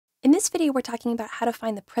In this video, we're talking about how to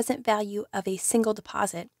find the present value of a single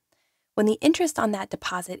deposit when the interest on that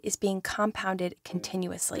deposit is being compounded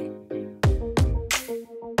continuously.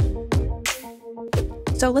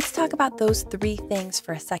 So let's talk about those three things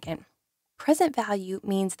for a second. Present value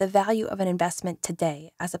means the value of an investment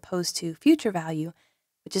today, as opposed to future value,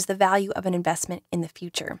 which is the value of an investment in the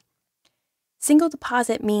future. Single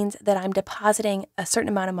deposit means that I'm depositing a certain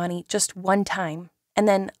amount of money just one time and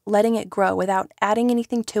then letting it grow without adding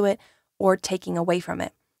anything to it or taking away from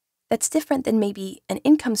it. That's different than maybe an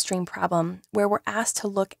income stream problem where we're asked to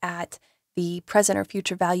look at the present or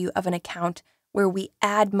future value of an account where we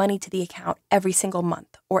add money to the account every single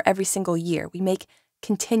month or every single year. We make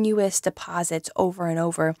continuous deposits over and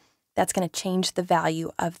over. That's going to change the value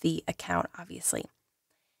of the account, obviously.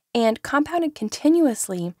 And compounded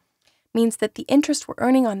continuously means that the interest we're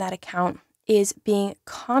earning on that account is being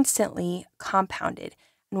constantly compounded.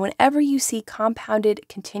 And whenever you see compounded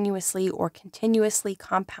continuously or continuously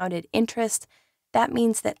compounded interest, that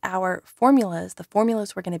means that our formulas, the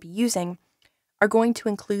formulas we're going to be using, are going to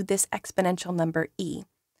include this exponential number e.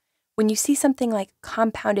 When you see something like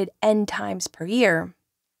compounded n times per year,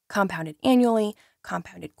 compounded annually,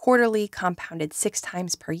 compounded quarterly, compounded 6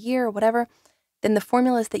 times per year, whatever, then the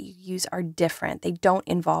formulas that you use are different. They don't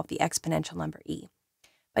involve the exponential number e.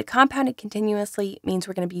 But compounded continuously means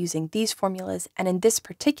we're going to be using these formulas, and in this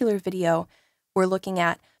particular video, we're looking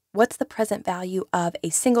at what's the present value of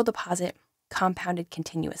a single deposit compounded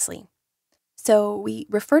continuously. So we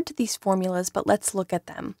referred to these formulas, but let's look at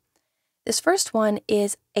them. This first one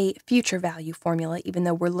is a future value formula, even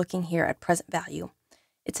though we're looking here at present value.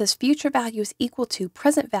 It says future value is equal to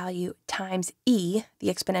present value times e, the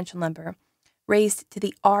exponential number, raised to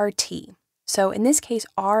the RT. So in this case,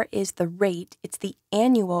 R is the rate. It's the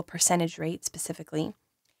annual percentage rate specifically.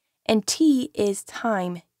 And T is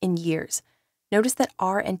time in years. Notice that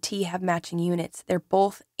R and T have matching units. They're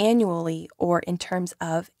both annually or in terms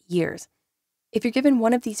of years. If you're given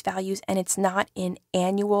one of these values and it's not in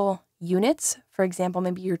annual units, for example,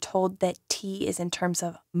 maybe you're told that T is in terms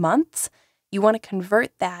of months, you want to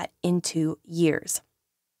convert that into years.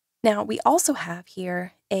 Now, we also have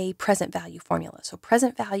here a present value formula. So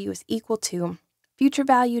present value is equal to future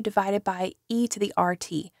value divided by e to the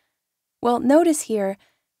RT. Well, notice here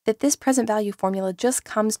that this present value formula just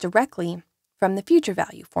comes directly from the future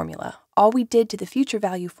value formula. All we did to the future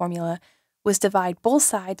value formula was divide both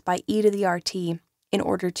sides by e to the RT in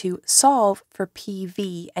order to solve for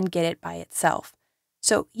PV and get it by itself.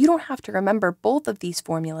 So you don't have to remember both of these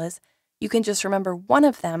formulas. You can just remember one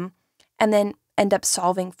of them and then end up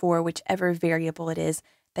solving for whichever variable it is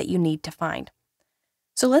that you need to find.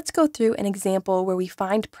 So let's go through an example where we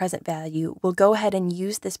find present value. We'll go ahead and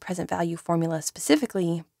use this present value formula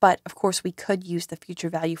specifically, but of course we could use the future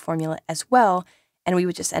value formula as well, and we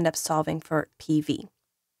would just end up solving for PV.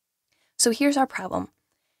 So here's our problem.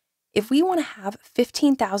 If we want to have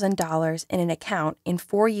 $15,000 in an account in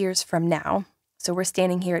 4 years from now, so we're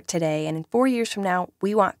standing here today, and in 4 years from now,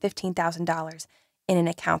 we want $15,000 in an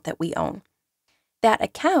account that we own. That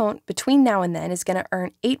account between now and then is going to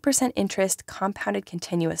earn 8% interest compounded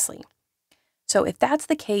continuously. So if that's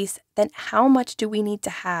the case, then how much do we need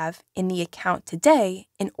to have in the account today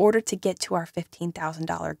in order to get to our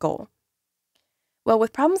 $15,000 goal? Well,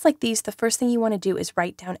 with problems like these, the first thing you want to do is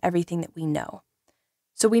write down everything that we know.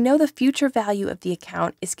 So we know the future value of the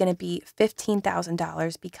account is going to be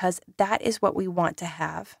 $15,000 because that is what we want to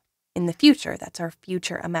have in the future. That's our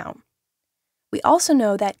future amount. We also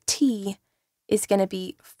know that T is going to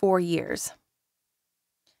be 4 years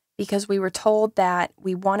because we were told that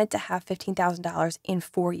we wanted to have $15,000 in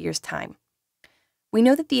 4 years' time. We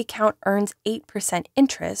know that the account earns 8%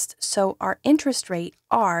 interest, so our interest rate,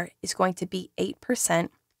 R, is going to be 8%,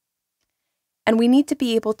 and we need to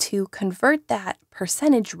be able to convert that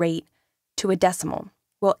percentage rate to a decimal.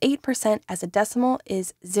 Well, 8% as a decimal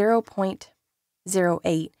is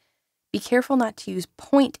 0.08. Be careful not to use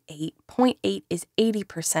 0.8. 0.8 is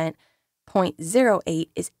 80%. 0.08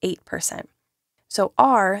 is 8%. So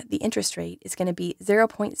R, the interest rate, is going to be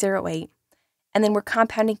 0.08, and then we're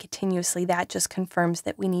compounding continuously. That just confirms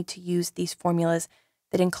that we need to use these formulas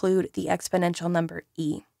that include the exponential number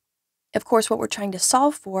e. Of course, what we're trying to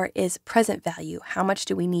solve for is present value. How much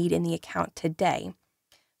do we need in the account today?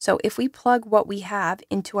 So if we plug what we have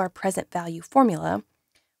into our present value formula,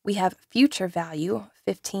 we have future value,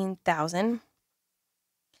 15,000,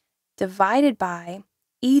 divided by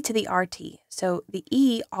e to the RT. So the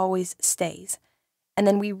e always stays. And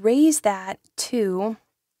then we raise that to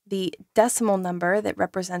the decimal number that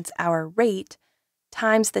represents our rate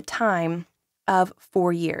times the time of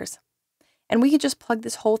 4 years. And we could just plug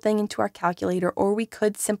this whole thing into our calculator, or we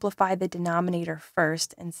could simplify the denominator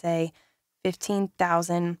first and say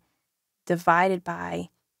 15,000 divided by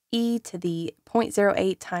e to the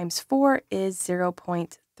 0.08 times 4 is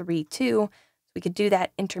 0.32. We could do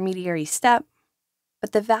that intermediary step.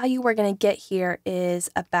 But the value we're going to get here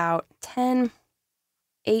is about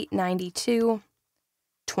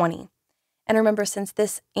 10,892.20. And remember, since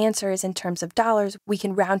this answer is in terms of dollars, we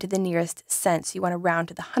can round to the nearest cents. You want to round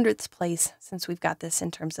to the hundredths place since we've got this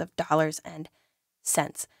in terms of dollars and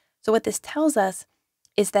cents. So what this tells us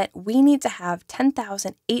is that we need to have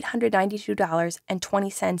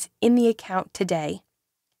 $10,892.20 in the account today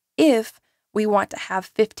if we want to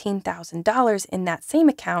have $15,000 in that same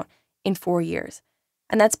account in 4 years.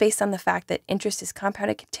 And that's based on the fact that interest is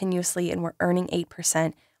compounded continuously and we're earning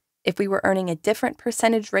 8%. If we were earning a different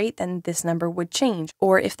percentage rate, then this number would change.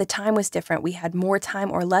 Or if the time was different, we had more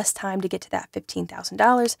time or less time to get to that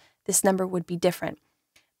 $15,000, this number would be different.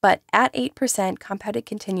 But at 8% compounded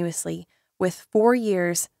continuously with 4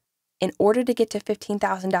 years, in order to get to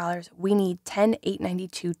 $15,000, we need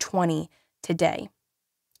 $10,892.20 today.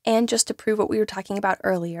 And just to prove what we were talking about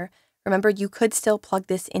earlier, remember you could still plug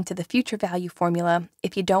this into the future value formula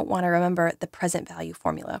if you don't want to remember the present value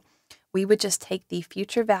formula. We would just take the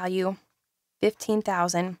future value,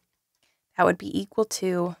 15,000, that would be equal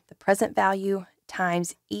to the present value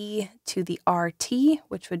times e to the RT,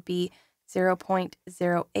 which would be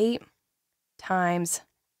 0.08 times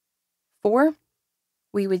 4.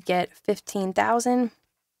 We would get 15,000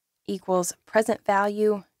 equals present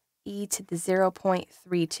value e to the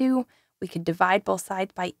 0.32. We could divide both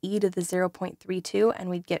sides by e to the 0.32 and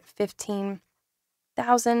we'd get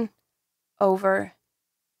 15,000 over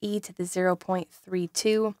e to the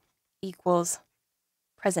 0.32 equals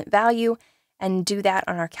present value, and do that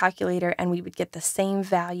on our calculator and we would get the same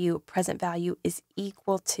value. Present value is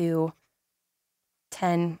equal to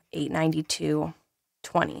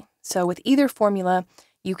 10,892.20. So with either formula,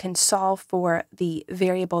 you can solve for the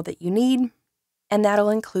variable that you need, and that'll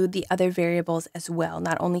include the other variables as well.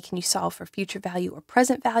 Not only can you solve for future value or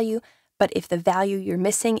present value, but if the value you're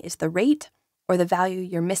missing is the rate or the value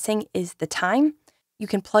you're missing is the time, you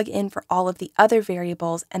can plug in for all of the other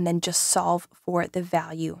variables and then just solve for the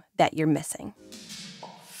value that you're missing.